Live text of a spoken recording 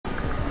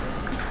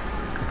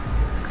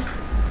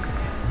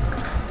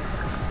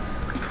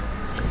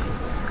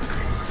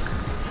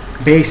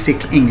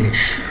Basic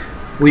English,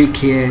 Week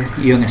Here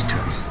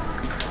Youngsters.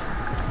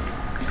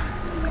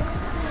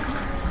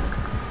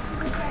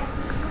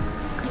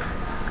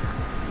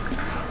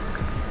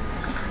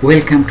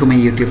 Welcome to my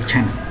YouTube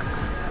channel.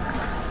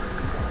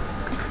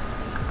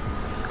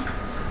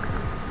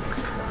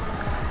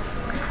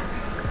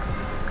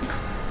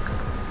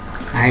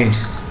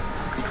 IELTS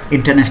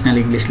International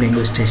English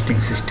Language Testing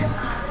System.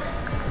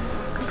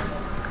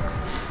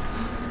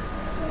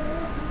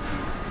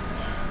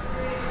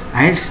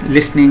 IELTS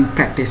Listening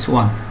Practice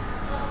 1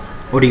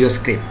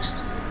 Audioscripts.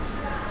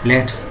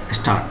 Let's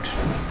start.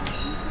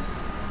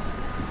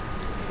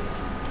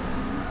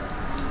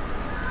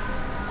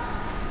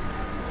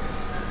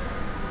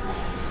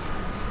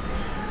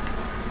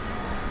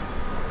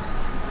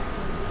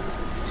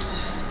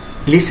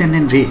 Listen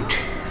and read.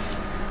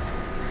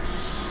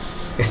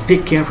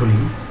 Speak carefully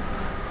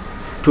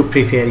to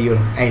prepare your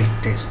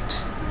IELTS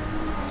test.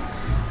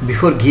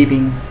 Before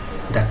giving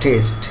the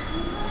test,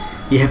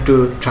 you have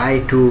to try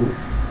to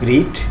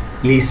read,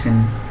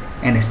 listen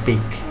and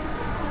speak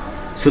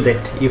so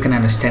that you can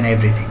understand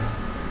everything.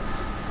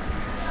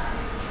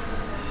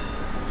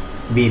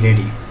 Be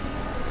ready.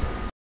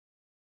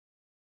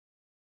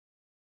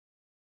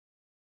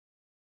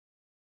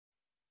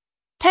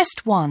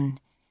 Test 1.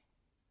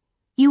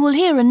 You will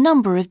hear a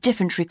number of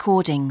different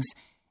recordings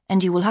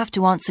and you will have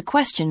to answer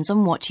questions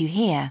on what you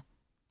hear.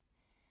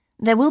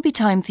 There will be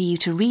time for you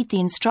to read the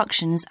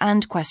instructions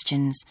and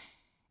questions,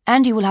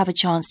 and you will have a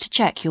chance to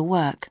check your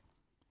work.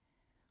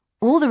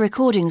 All the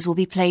recordings will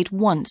be played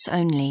once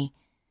only.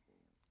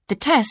 The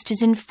test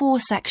is in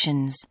 4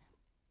 sections.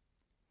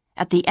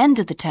 At the end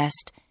of the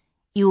test,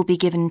 you will be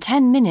given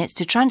 10 minutes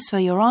to transfer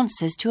your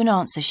answers to an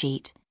answer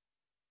sheet.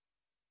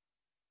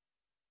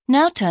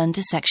 Now turn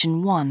to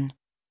Section 1.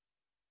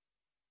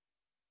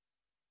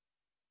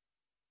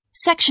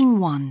 Section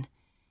 1.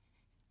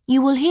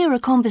 You will hear a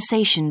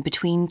conversation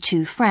between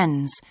 2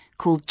 friends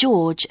called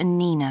George and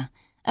Nina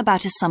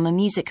about a summer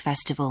music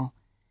festival.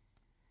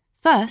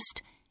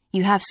 First,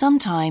 you have some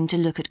time to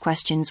look at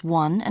questions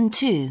 1 and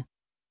 2.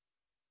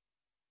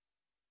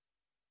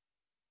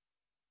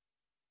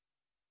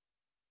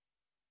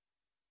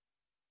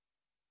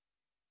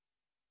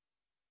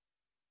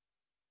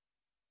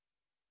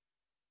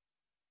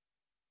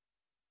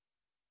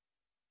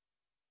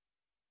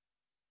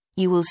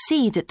 You will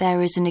see that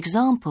there is an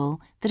example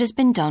that has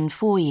been done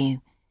for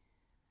you.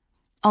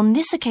 On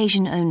this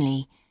occasion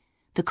only,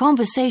 the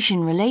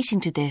conversation relating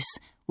to this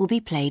will be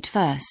played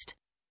first.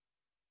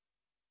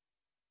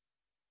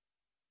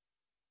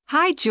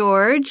 Hi,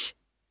 George.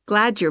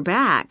 Glad you're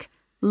back.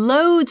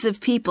 Loads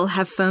of people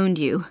have phoned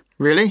you.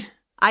 Really?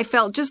 I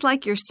felt just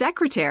like your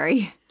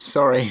secretary.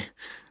 Sorry.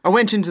 I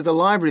went into the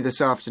library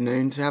this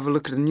afternoon to have a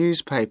look at a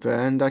newspaper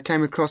and I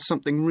came across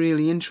something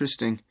really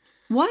interesting.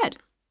 What?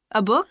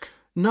 A book?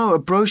 No, a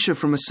brochure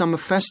from a summer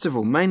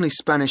festival, mainly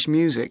Spanish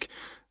music.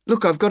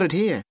 Look, I've got it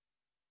here.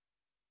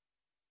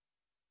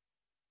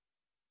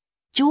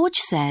 George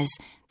says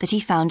that he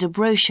found a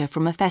brochure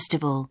from a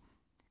festival,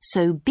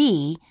 so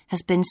B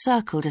has been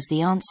circled as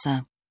the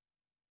answer.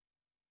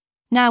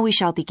 Now we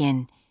shall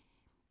begin.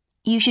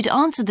 You should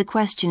answer the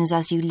questions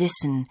as you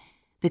listen,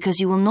 because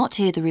you will not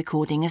hear the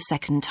recording a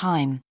second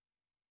time.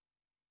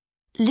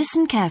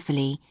 Listen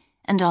carefully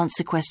and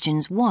answer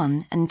questions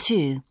 1 and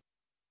 2.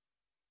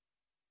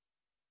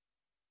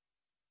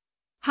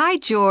 Hi,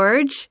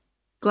 George.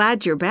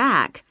 Glad you're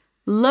back.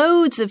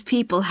 Loads of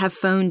people have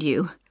phoned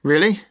you.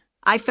 Really?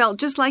 I felt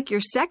just like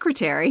your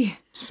secretary.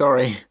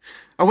 Sorry.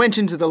 I went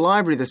into the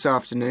library this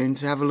afternoon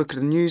to have a look at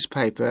a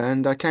newspaper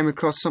and I came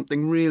across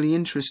something really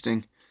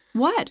interesting.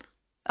 What?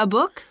 A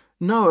book?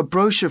 No, a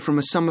brochure from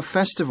a summer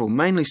festival,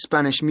 mainly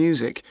Spanish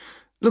music.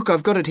 Look,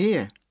 I've got it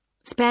here.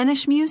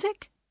 Spanish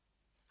music?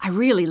 I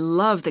really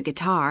love the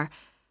guitar.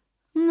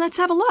 Let's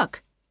have a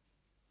look.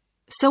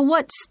 So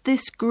what's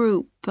this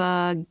group,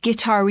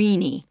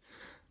 Guittarini?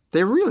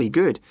 They're really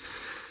good.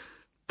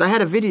 They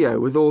had a video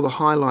with all the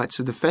highlights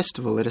of the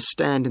festival at a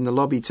stand in the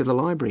lobby to the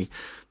library,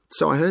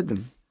 so I heard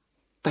them.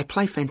 They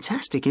play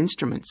fantastic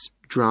instruments,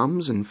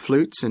 drums and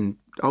flutes and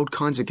old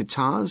kinds of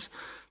guitars.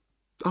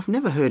 I've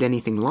never heard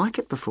anything like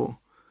it before.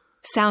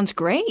 Sounds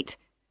great.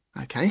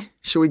 Okay,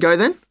 shall we go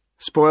then?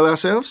 Spoil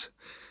ourselves?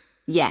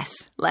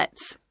 Yes,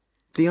 let's.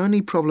 The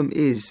only problem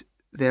is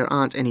there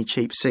aren't any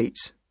cheap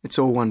seats. It's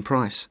all one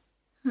price.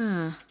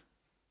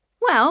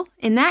 Well,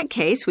 in that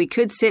case, we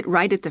could sit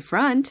right at the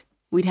front.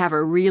 We'd have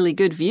a really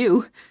good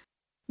view.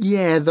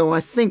 Yeah, though I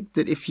think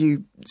that if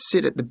you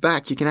sit at the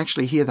back, you can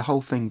actually hear the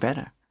whole thing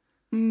better.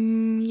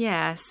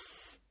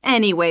 Yes.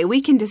 Anyway, we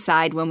can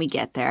decide when we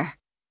get there.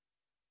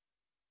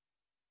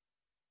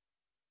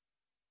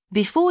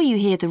 Before you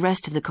hear the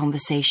rest of the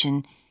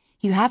conversation,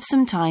 you have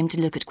some time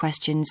to look at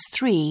questions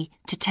 3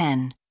 to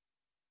 10.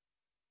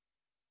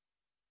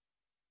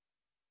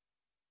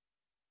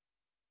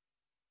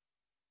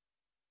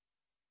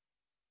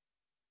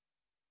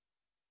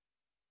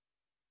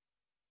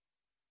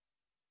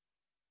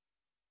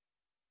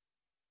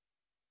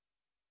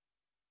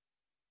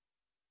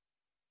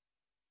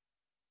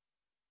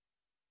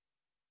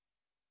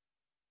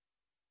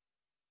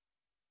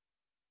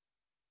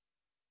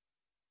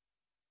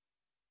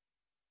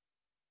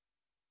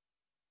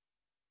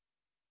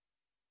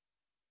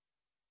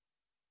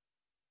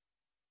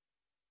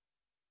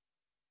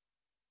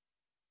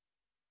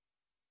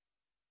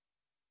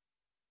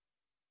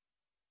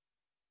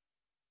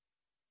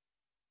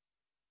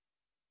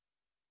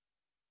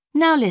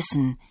 Now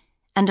listen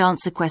and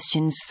answer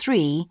questions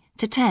 3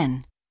 to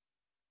 10.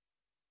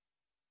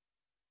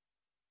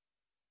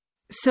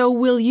 So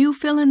will you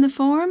fill in the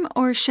form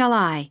or shall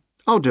I?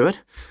 I'll do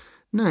it.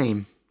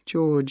 Name,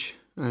 George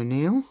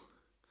O'Neill.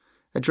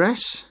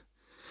 Address,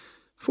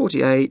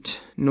 48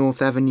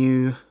 North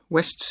Avenue,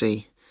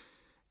 Westsea.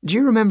 Do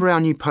you remember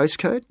our new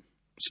postcode?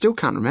 Still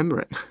can't remember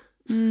it.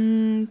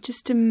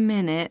 Just a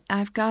minute.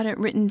 I've got it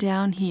written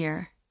down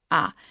here.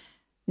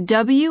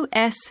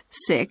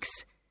 WS6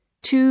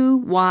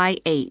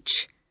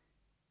 2YH.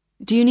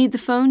 Do you need the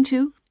phone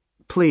too?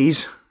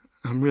 Please.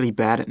 I'm really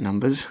bad at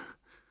numbers.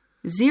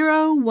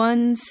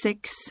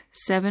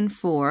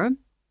 01674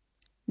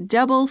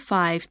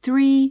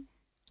 553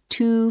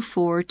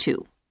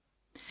 242.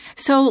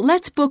 So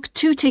let's book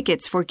 2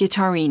 tickets for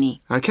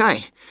Guittarini.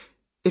 Okay.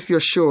 If you're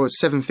sure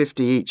 $7.50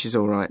 each is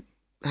all right.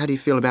 How do you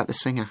feel about the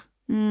singer?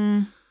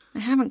 I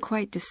haven't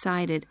quite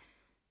decided.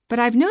 But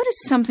I've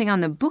noticed something on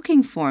the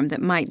booking form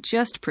that might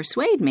just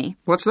persuade me.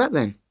 What's that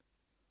then?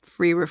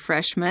 Free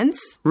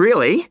refreshments.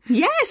 Really?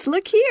 Yes,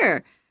 look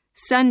here.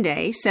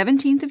 Sunday,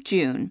 17th of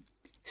June.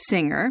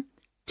 Singer.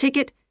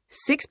 Ticket,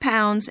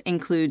 £6,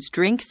 includes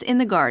drinks in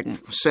the garden.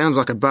 Sounds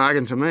like a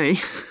bargain to me.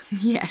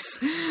 Yes.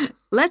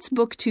 Let's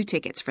book 2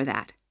 tickets for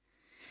that.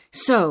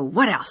 So,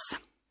 what else?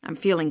 I'm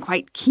feeling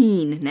quite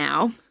keen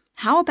now.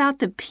 How about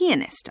the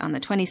pianist on the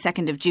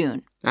 22nd of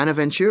June? Anna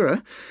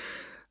Ventura?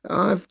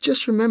 I've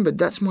just remembered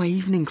that's my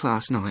evening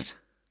class night.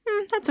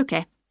 That's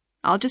okay.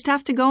 I'll just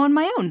have to go on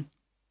my own.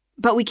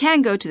 But we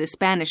can go to the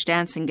Spanish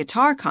dance and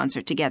guitar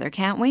concert together,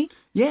 can't we?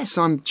 Yes,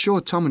 I'm sure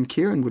Tom and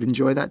Kieran would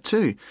enjoy that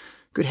too.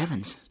 Good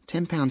heavens,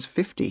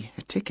 £10.50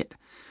 a ticket.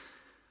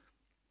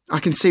 I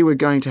can see we're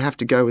going to have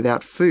to go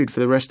without food for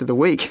the rest of the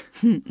week.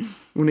 We'll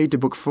need to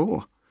book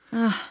 4.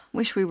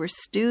 Wish we were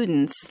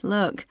students.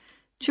 Look,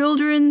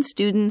 children,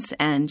 students,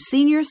 and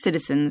senior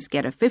citizens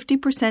get a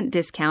 50%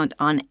 discount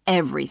on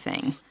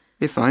everything.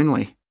 If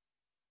only.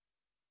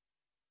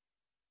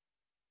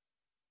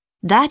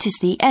 That is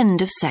the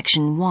end of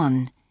section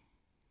 1.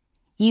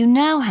 You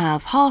now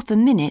have half a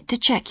minute to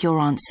check your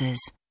answers.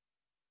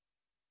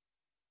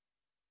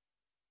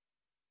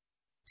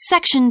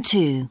 Section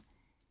 2.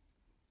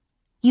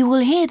 You will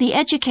hear the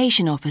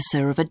education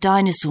officer of a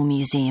dinosaur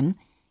museum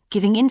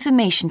giving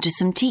information to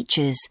some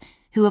teachers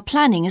who are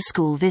planning a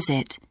school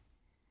visit.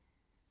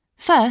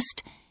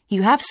 First,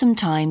 you have some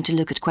time to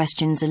look at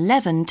questions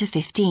 11 to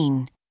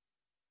 15.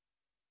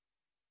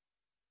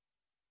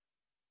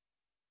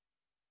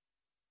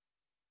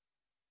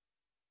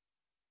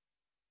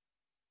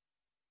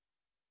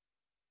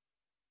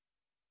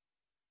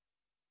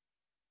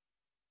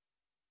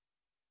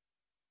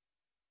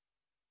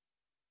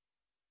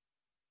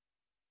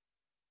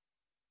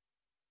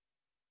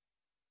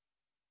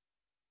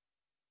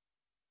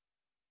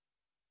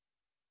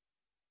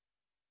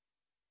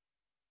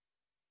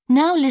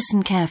 Now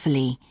listen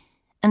carefully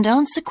and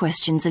answer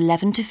questions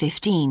 11 to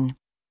 15.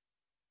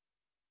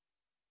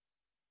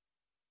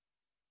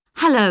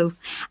 Hello,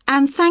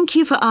 and thank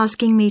you for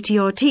asking me to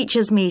your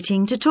teachers'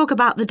 meeting to talk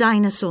about the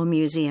Dinosaur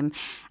Museum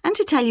and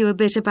to tell you a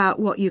bit about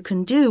what you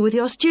can do with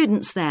your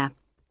students there.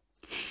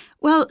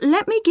 Well,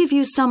 let me give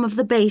you some of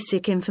the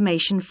basic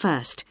information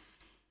first.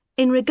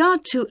 In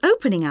regard to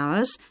opening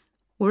hours,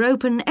 we're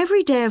open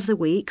every day of the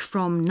week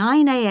from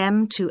 9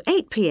 a.m. to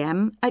 8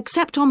 p.m.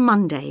 except on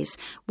Mondays,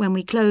 when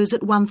we close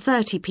at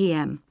 1:30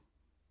 p.m.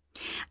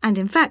 And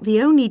in fact,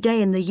 the only day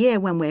in the year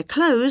when we're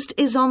closed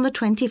is on the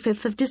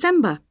 25th of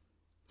December.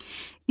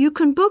 You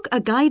can book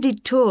a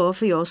guided tour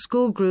for your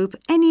school group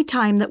any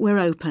time that we're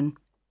open.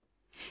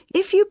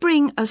 If you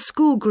bring a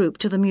school group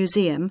to the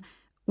museum,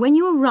 when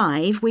you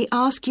arrive, we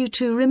ask you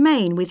to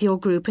remain with your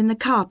group in the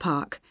car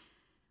park.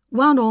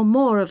 One or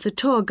more of the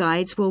tour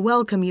guides will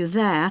welcome you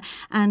there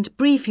and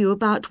brief you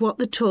about what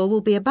the tour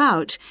will be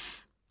about.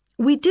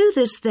 We do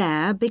this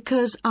there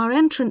because our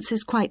entrance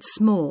is quite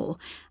small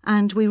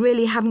and we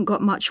really haven't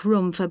got much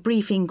room for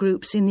briefing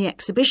groups in the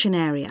exhibition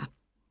area.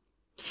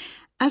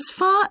 As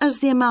far as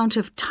the amount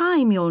of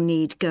time you'll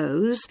need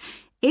goes,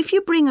 if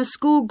you bring a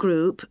school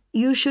group,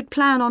 you should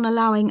plan on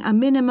allowing a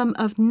minimum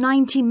of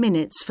 90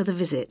 minutes for the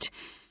visit.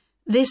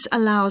 This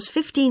allows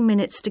 15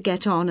 minutes to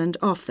get on and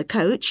off the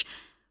coach,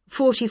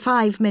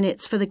 45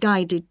 minutes for the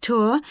guided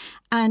tour,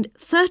 and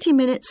 30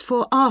 minutes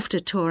for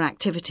after-tour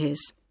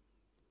activities.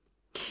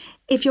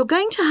 If you're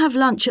going to have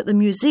lunch at the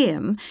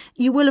museum,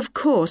 you will of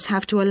course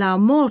have to allow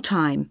more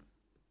time.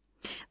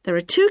 There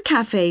are 2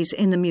 cafes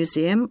in the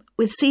museum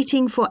with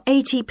seating for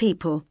 80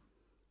 people.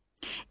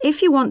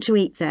 If you want to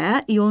eat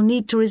there, you'll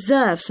need to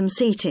reserve some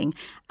seating,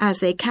 as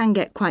they can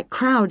get quite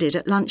crowded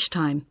at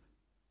lunchtime.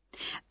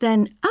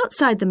 Then,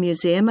 outside the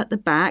museum at the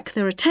back,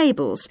 there are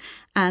tables,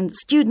 and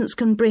students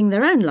can bring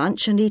their own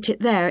lunch and eat it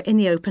there in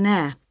the open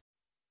air.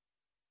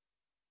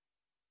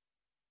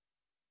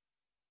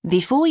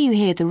 Before you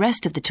hear the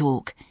rest of the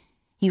talk,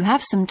 you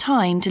have some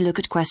time to look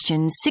at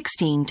questions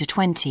 16 to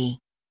 20.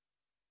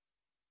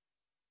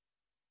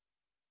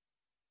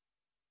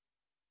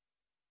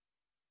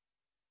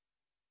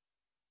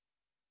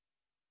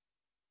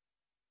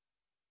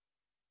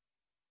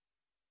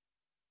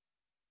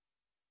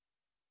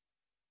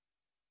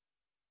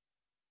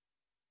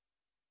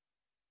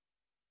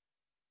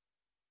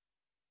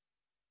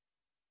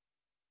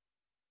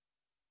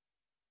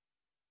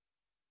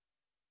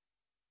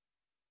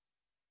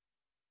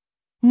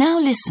 Now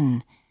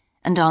listen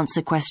and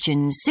answer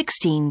questions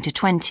 16 to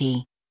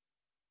 20.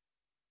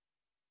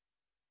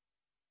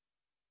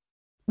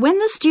 When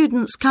the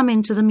students come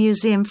into the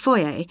museum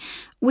foyer,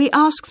 we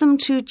ask them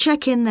to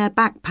check in their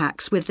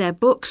backpacks with their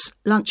books,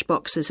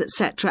 lunchboxes,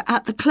 etc.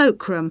 at the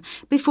cloakroom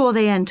before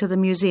they enter the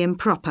museum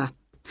proper.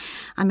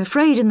 I'm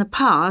afraid in the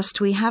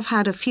past we have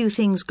had a few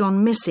things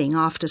gone missing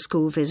after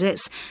school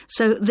visits,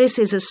 so this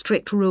is a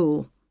strict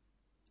rule.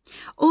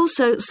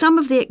 Also, some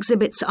of the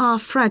exhibits are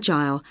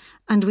fragile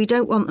and we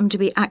don't want them to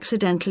be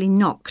accidentally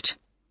knocked.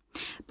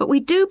 But we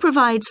do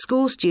provide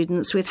school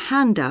students with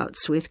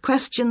handouts with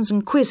questions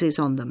and quizzes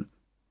on them.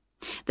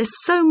 There's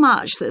so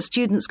much that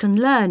students can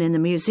learn in the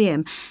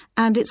museum,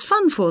 and it's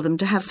fun for them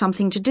to have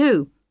something to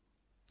do.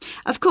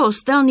 Of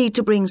course, they'll need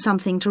to bring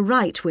something to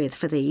write with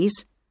for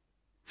these.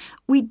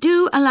 We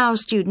do allow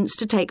students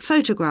to take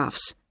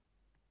photographs.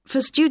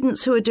 For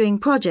students who are doing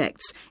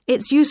projects,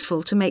 it's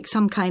useful to make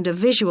some kind of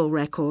visual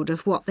record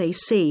of what they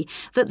see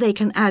that they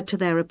can add to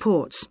their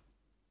reports.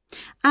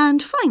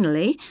 And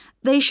finally,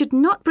 they should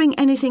not bring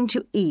anything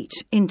to eat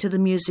into the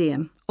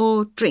museum,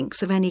 or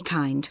drinks of any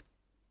kind.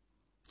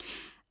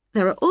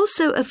 There are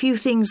also a few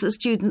things that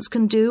students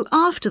can do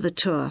after the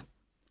tour.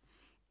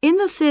 In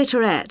the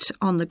theaterette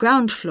on the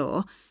ground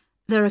floor,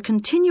 there are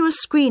continuous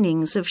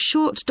screenings of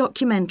short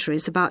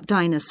documentaries about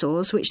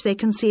dinosaurs which they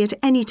can see at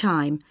any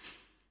time.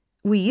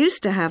 We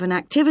used to have an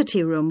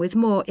activity room with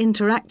more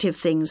interactive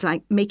things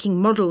like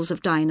making models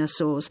of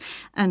dinosaurs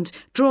and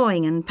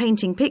drawing and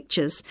painting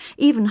pictures,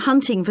 even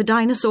hunting for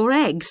dinosaur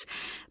eggs.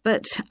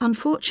 But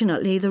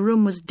unfortunately, the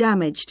room was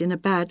damaged in a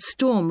bad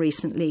storm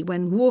recently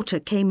when water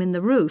came in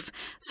the roof,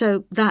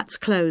 so that's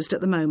closed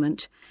at the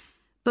moment.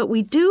 But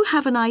we do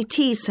have an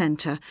IT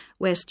centre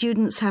where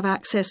students have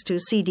access to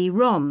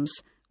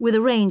CD-ROMs with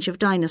a range of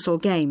dinosaur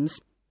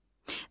games.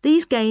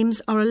 These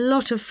games are a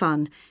lot of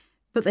fun,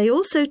 but they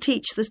also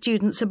teach the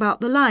students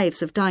about the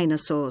lives of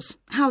dinosaurs,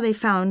 how they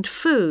found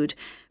food,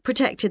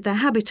 protected their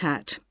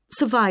habitat,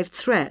 survived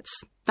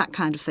threats, that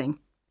kind of thing.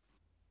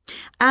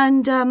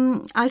 And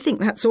I think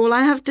that's all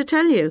I have to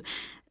tell you.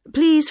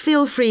 Please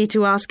feel free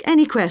to ask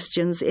any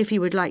questions if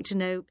you would like to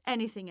know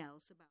anything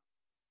else about.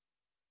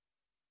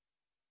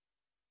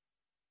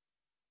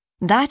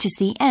 That is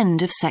the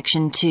end of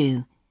section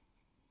 2.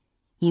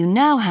 You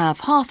now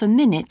have half a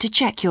minute to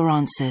check your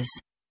answers.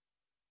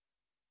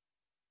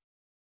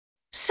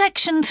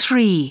 Section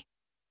 3.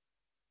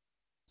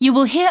 You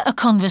will hear a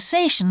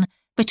conversation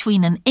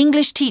between an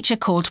English teacher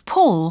called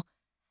Paul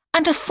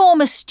and a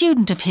former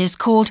student of his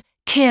called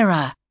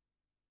Kira.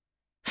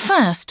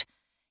 First,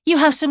 you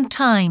have some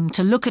time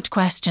to look at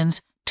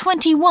questions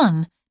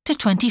 21 to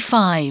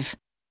 25.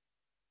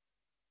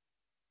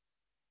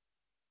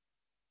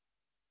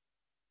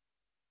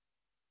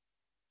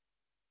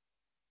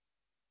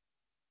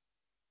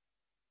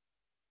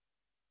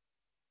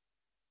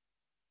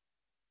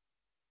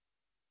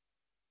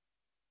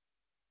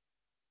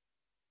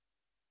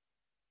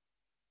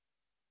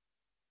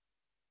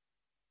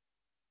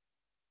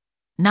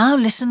 Now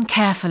listen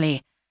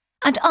carefully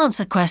and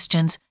answer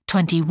questions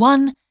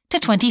 21 to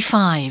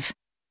 25.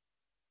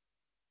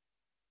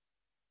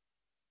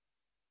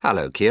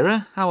 Hello,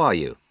 Kira. How are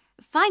you?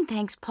 Fine,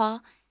 thanks,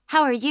 Paul.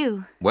 How are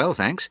you? Well,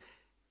 thanks.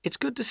 It's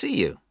good to see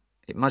you.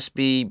 It must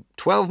be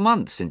 12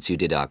 months since you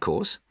did our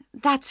course.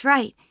 That's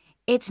right.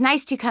 It's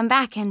nice to come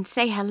back and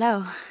say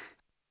hello.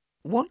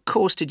 What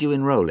course did you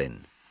enroll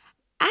in?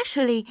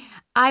 Actually,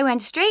 I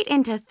went straight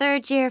into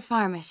third-year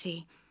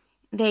pharmacy.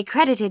 They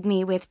credited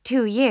me with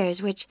 2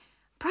 years, which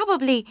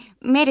probably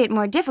made it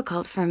more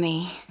difficult for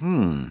me.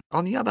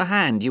 On the other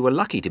hand, you were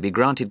lucky to be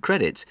granted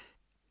credits.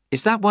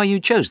 Is that why you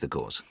chose the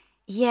course?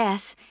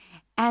 Yes,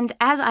 and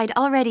as I'd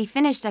already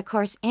finished a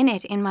course in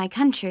it in my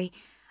country,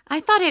 I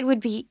thought it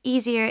would be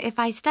easier if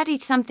I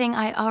studied something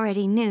I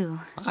already knew.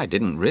 I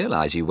didn't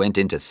realize you went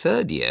into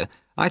third year.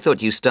 I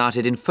thought you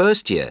started in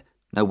first year.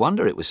 No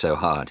wonder it was so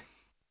hard.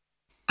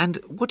 And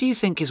what do you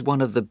think is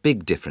one of the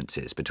big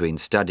differences between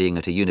studying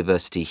at a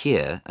university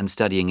here and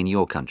studying in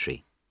your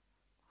country?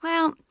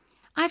 Well,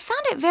 I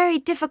found it very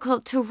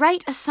difficult to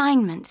write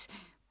assignments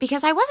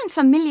because I wasn't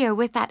familiar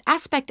with that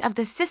aspect of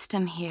the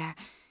system here.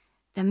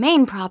 The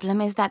main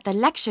problem is that the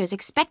lectures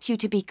expect you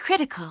to be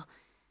critical.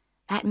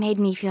 That made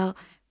me feel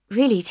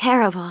really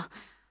terrible.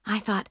 I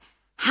thought,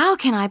 how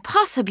can I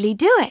possibly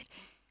do it?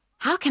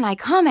 How can I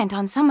comment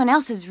on someone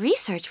else's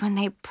research when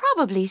they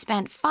probably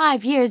spent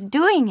 5 years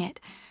doing it?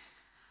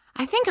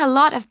 I think a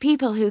lot of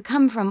people who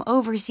come from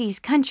overseas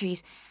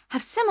countries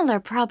have similar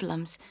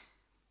problems.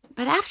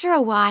 But after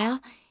a while,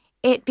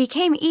 it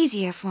became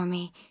easier for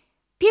me.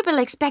 People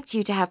expect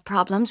you to have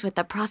problems with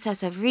the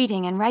process of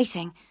reading and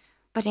writing,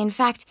 but in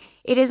fact,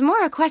 it is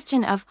more a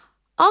question of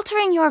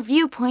altering your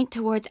viewpoint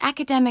towards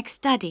academic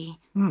study.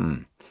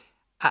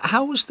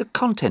 How was the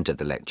content of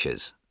the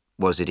lectures?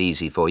 Was it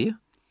easy for you?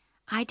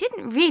 I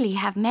didn't really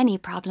have many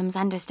problems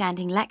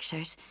understanding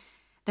lectures.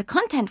 The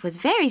content was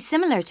very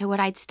similar to what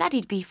I'd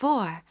studied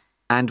before.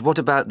 And what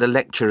about the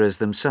lecturers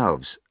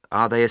themselves?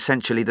 Are they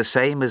essentially the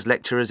same as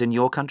lecturers in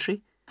your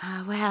country?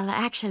 Well,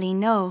 actually,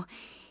 no.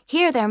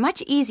 Here they're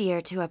much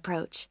easier to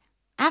approach.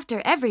 After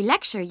every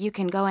lecture, you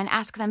can go and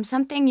ask them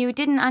something you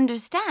didn't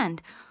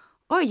understand,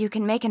 or you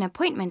can make an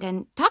appointment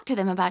and talk to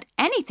them about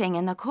anything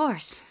in the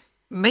course.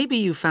 Maybe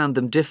you found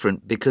them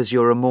different because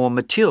you're a more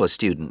mature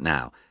student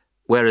now,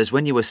 whereas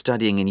when you were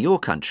studying in your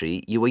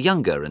country, you were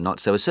younger and not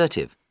so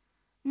assertive.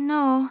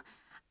 No,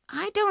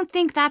 I don't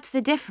think that's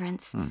the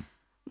difference.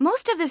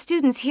 Most of the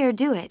students here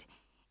do it.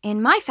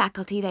 In my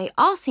faculty, they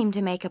all seem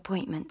to make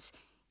appointments,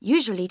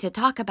 usually to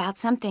talk about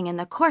something in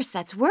the course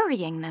that's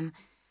worrying them,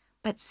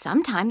 but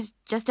sometimes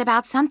just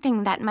about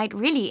something that might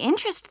really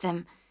interest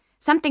them,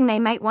 something they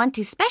might want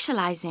to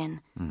specialize in.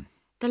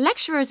 The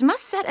lecturers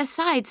must set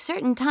aside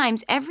certain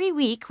times every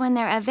week when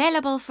they're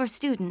available for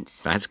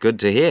students. That's good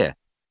to hear.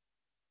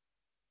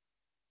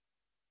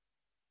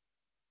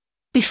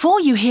 Before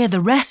you hear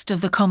the rest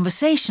of the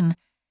conversation,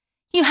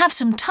 you have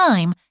some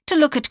time to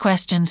look at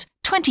questions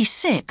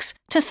 26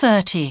 to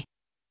 30.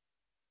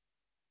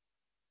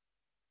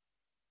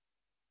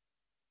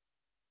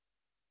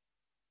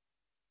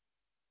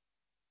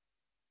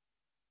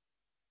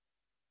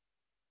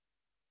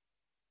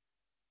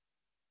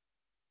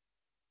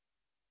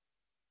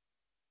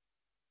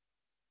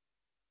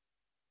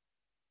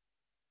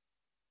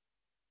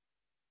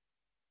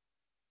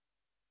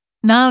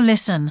 Now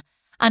listen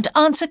and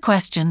answer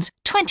questions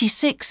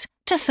 26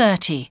 to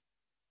 30.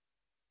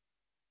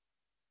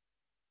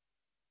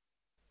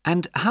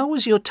 And how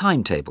was your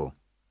timetable?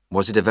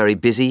 Was it a very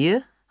busy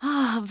year?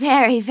 Oh,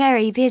 very,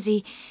 very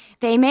busy.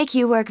 They make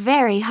you work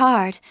very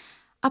hard.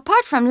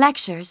 Apart from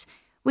lectures,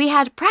 we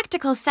had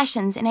practical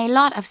sessions in a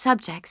lot of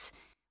subjects.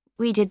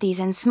 We did these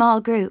in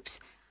small groups.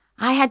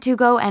 I had to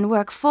go and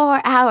work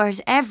 4 hours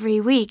every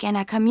week in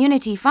a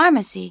community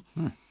pharmacy.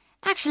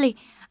 Actually,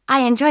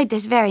 I enjoyed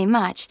this very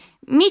much,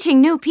 meeting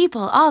new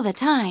people all the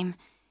time.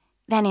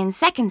 Then in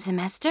second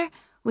semester,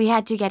 we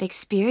had to get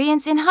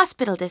experience in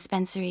hospital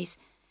dispensaries.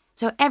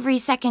 So every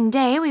second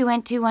day we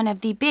went to one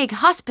of the big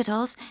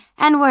hospitals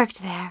and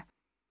worked there.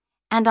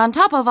 And on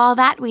top of all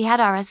that, we had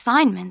our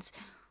assignments,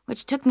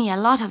 which took me a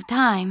lot of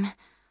time.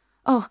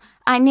 Oh,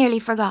 I nearly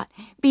forgot.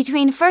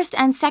 Between first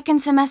and second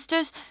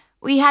semesters,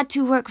 we had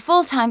to work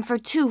full-time for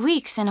 2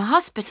 weeks in a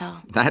hospital.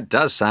 That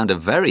does sound a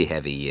very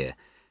heavy year.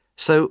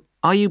 So,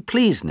 are you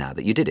pleased now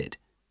that you did it?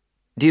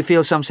 Do you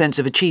feel some sense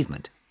of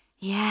achievement?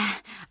 Yeah,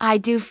 I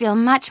do feel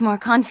much more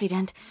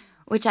confident,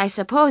 which I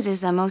suppose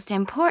is the most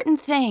important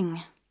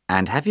thing.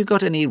 And have you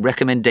got any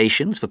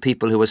recommendations for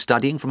people who are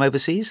studying from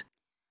overseas?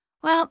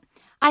 Well,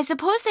 I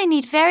suppose they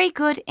need very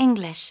good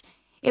English.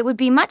 It would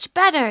be much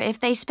better if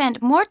they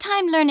spent more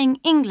time learning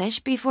English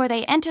before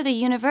they enter the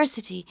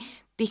university,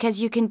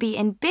 because you can be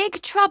in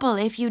big trouble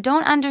if you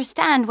don't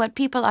understand what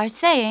people are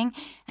saying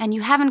and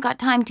you haven't got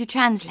time to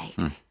translate.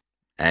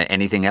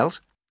 Anything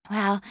else?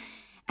 Well,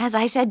 as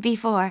I said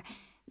before,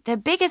 the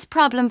biggest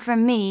problem for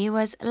me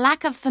was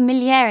lack of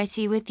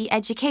familiarity with the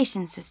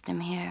education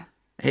system here.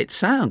 It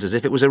sounds as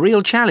if it was a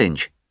real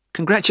challenge.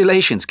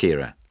 Congratulations,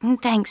 Kira.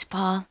 Thanks,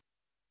 Paul.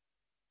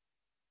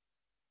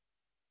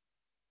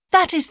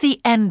 That is the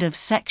end of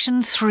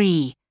section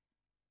 3.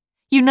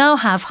 You now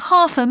have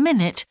half a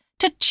minute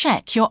to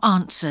check your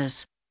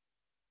answers.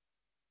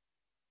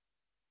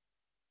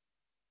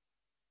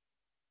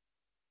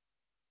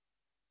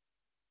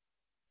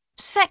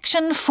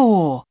 Section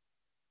 4.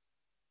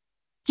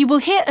 You will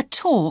hear a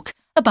talk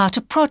about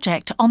a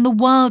project on the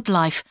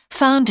wildlife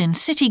found in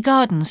city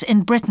gardens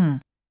in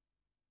Britain.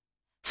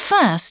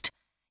 First,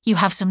 you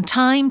have some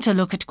time to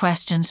look at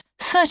questions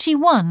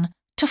 31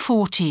 to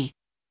 40.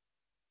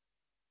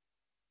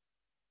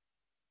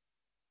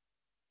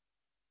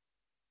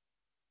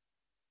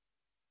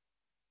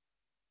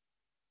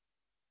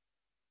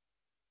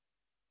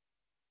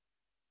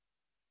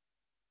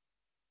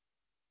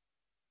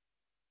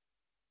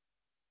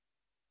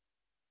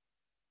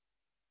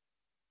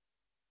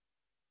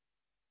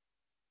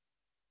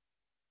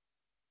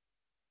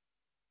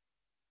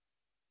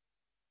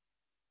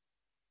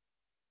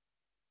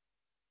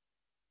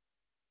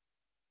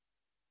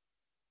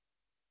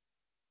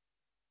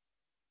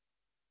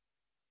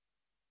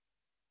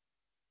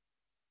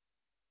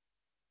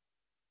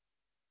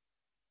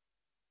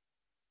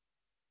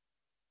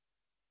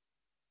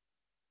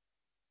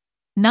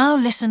 Now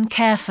listen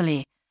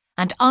carefully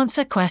and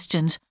answer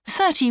questions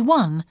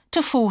 31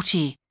 to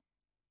 40.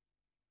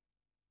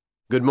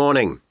 Good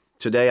morning.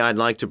 Today I'd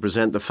like to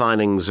present the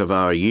findings of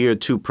our Year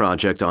 2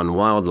 project on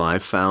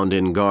wildlife found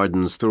in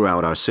gardens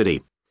throughout our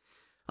city.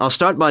 I'll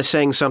start by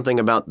saying something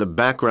about the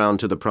background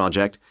to the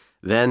project,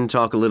 then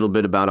talk a little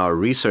bit about our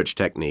research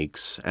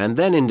techniques, and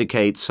then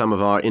indicate some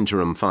of our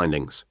interim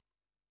findings.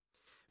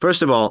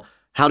 First of all,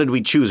 how did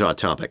we choose our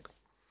topic?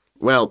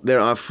 Well, there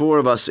are 4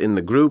 of us in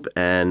the group,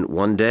 and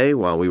one day,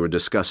 while we were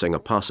discussing a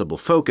possible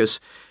focus,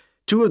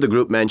 2 of the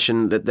group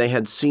mentioned that they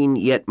had seen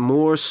yet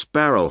more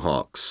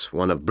sparrowhawks,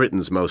 one of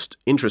Britain's most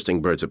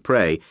interesting birds of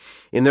prey,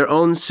 in their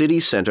own city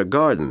centre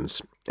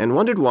gardens, and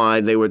wondered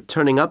why they were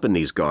turning up in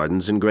these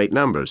gardens in great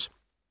numbers.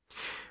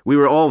 We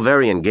were all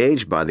very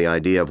engaged by the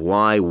idea of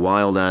why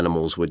wild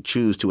animals would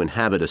choose to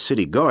inhabit a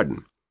city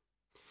garden.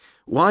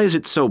 Why is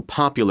it so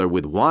popular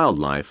with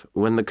wildlife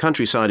when the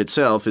countryside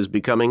itself is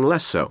becoming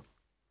less so?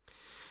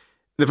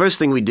 The first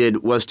thing we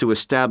did was to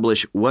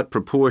establish what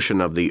proportion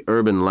of the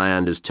urban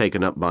land is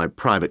taken up by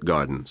private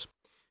gardens.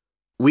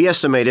 We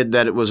estimated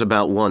that it was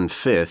about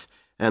 1/5,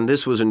 and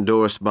this was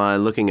endorsed by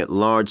looking at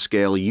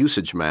large-scale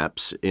usage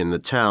maps in the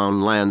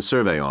town land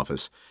survey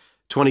office,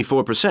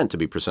 24% to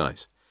be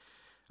precise.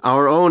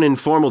 Our own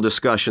informal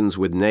discussions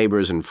with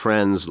neighbors and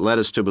friends led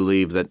us to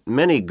believe that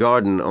many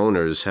garden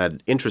owners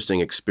had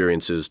interesting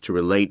experiences to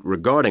relate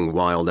regarding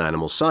wild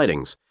animal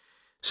sightings.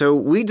 So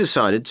we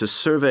decided to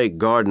survey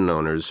garden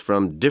owners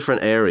from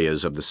different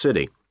areas of the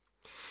city.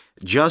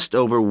 Just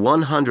over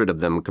 100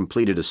 of them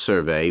completed a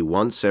survey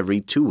once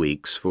every 2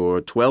 weeks for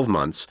 12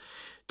 months,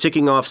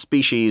 ticking off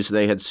species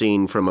they had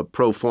seen from a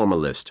pro forma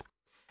list,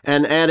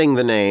 and adding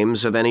the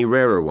names of any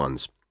rarer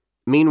ones.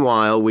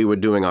 Meanwhile, we were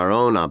doing our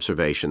own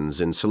observations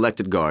in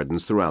selected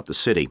gardens throughout the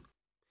city.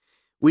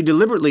 We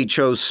deliberately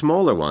chose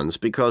smaller ones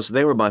because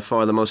they were by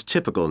far the most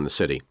typical in the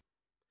city.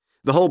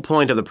 The whole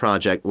point of the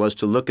project was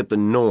to look at the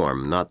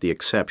norm, not the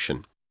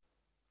exception.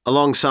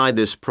 Alongside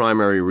this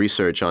primary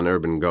research on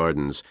urban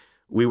gardens,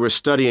 we were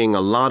studying a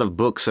lot of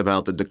books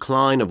about the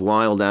decline of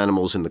wild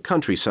animals in the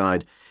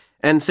countryside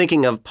and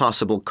thinking of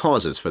possible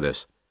causes for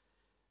this.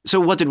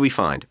 So what did we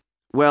find?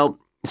 Well,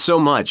 so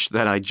much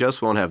that I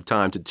just won't have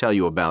time to tell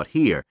you about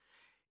here.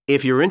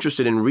 If you're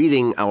interested in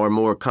reading our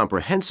more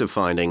comprehensive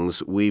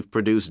findings, we've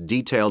produced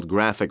detailed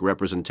graphic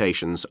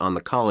representations on the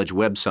college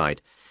website,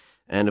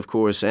 and of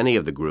course any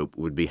of the group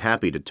would be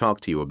happy to talk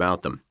to you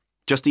about them.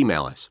 Just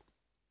email us.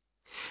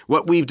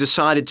 What we've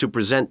decided to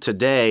present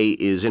today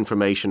is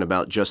information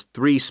about just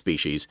 3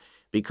 species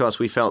because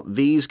we felt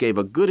these gave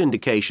a good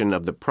indication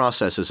of the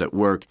processes at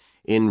work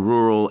in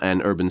rural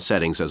and urban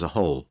settings as a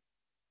whole.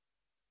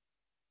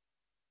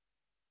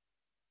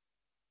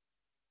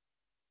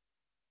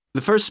 The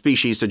first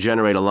species to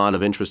generate a lot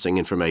of interesting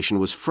information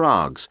was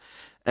frogs,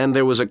 and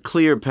there was a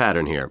clear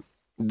pattern here.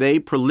 They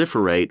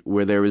proliferate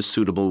where there is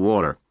suitable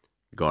water.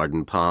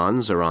 Garden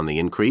ponds are on the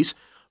increase,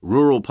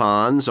 rural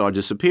ponds are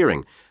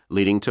disappearing,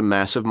 leading to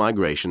massive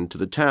migration to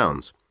the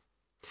towns.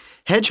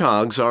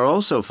 Hedgehogs are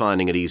also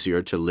finding it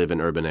easier to live in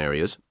urban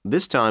areas,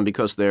 this time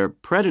because their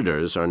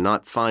predators are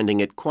not finding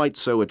it quite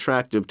so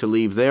attractive to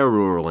leave their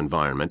rural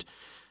environment,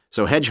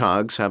 so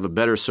hedgehogs have a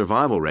better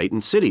survival rate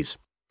in cities.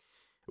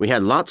 We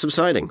had lots of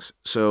sightings,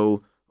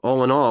 so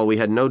all in all, we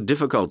had no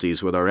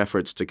difficulties with our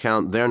efforts to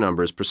count their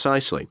numbers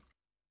precisely.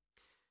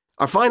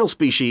 Our final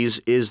species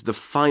is the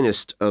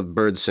finest of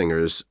bird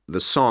singers,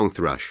 the song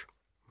thrush.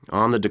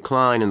 On the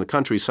decline in the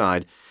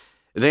countryside,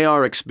 they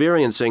are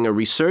experiencing a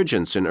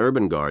resurgence in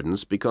urban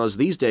gardens because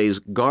these days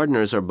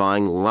gardeners are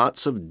buying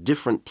lots of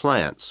different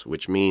plants,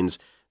 which means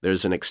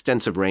there's an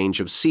extensive range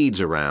of seeds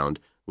around,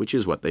 which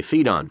is what they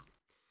feed on.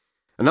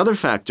 Another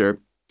factor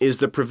is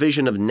the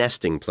provision of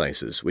nesting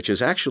places, which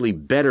is actually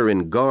better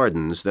in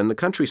gardens than the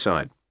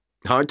countryside.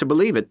 Hard to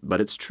believe it, but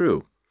it's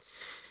true.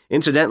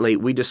 Incidentally,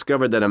 we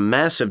discovered that a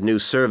massive new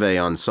survey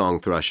on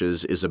song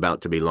thrushes is about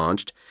to be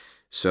launched,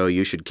 so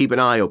you should keep an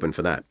eye open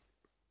for that.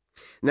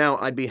 Now,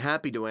 I'd be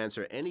happy to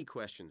answer any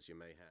questions you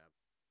may have.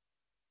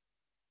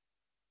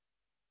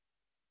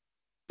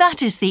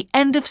 That is the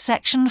end of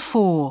section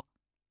 4.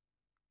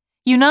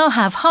 You now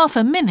have half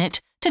a minute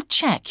to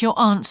check your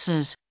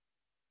answers.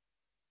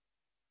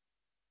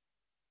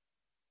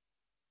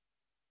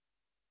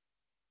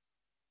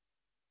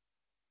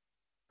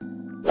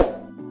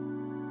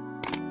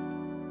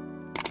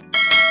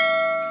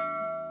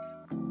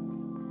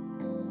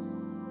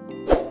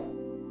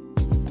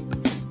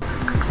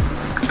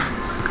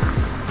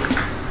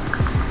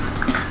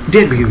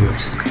 Dear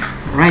viewers,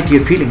 write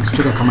your feelings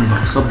to the comment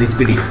box of this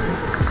video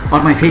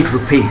or my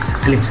Facebook page,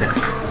 Halim Sir.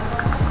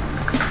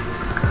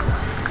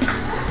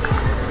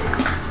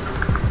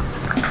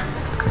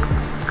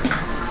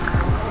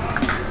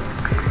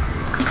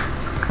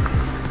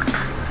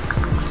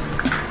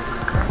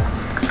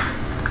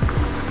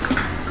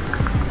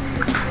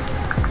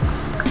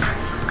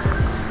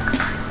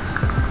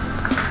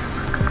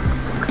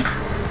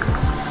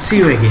 See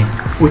you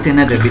again with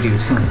another video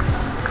soon.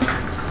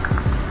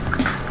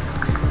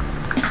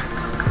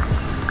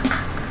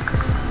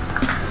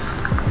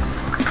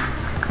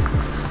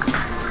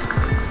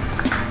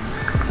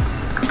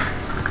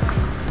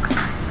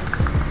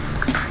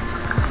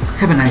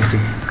 Have a nice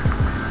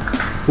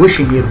day.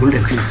 Wishing you a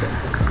golden future.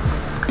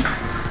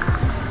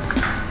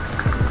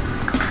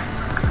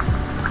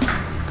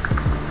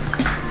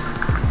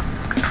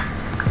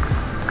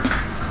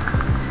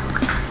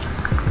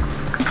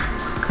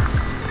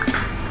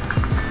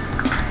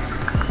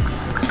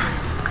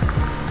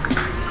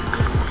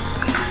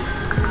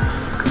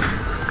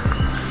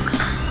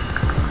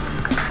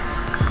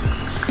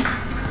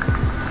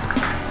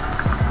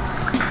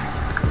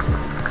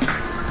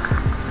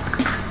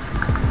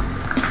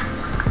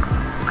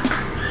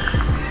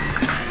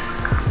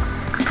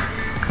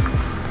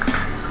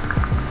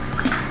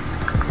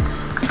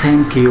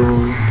 Thank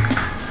you.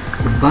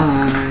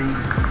 Goodbye.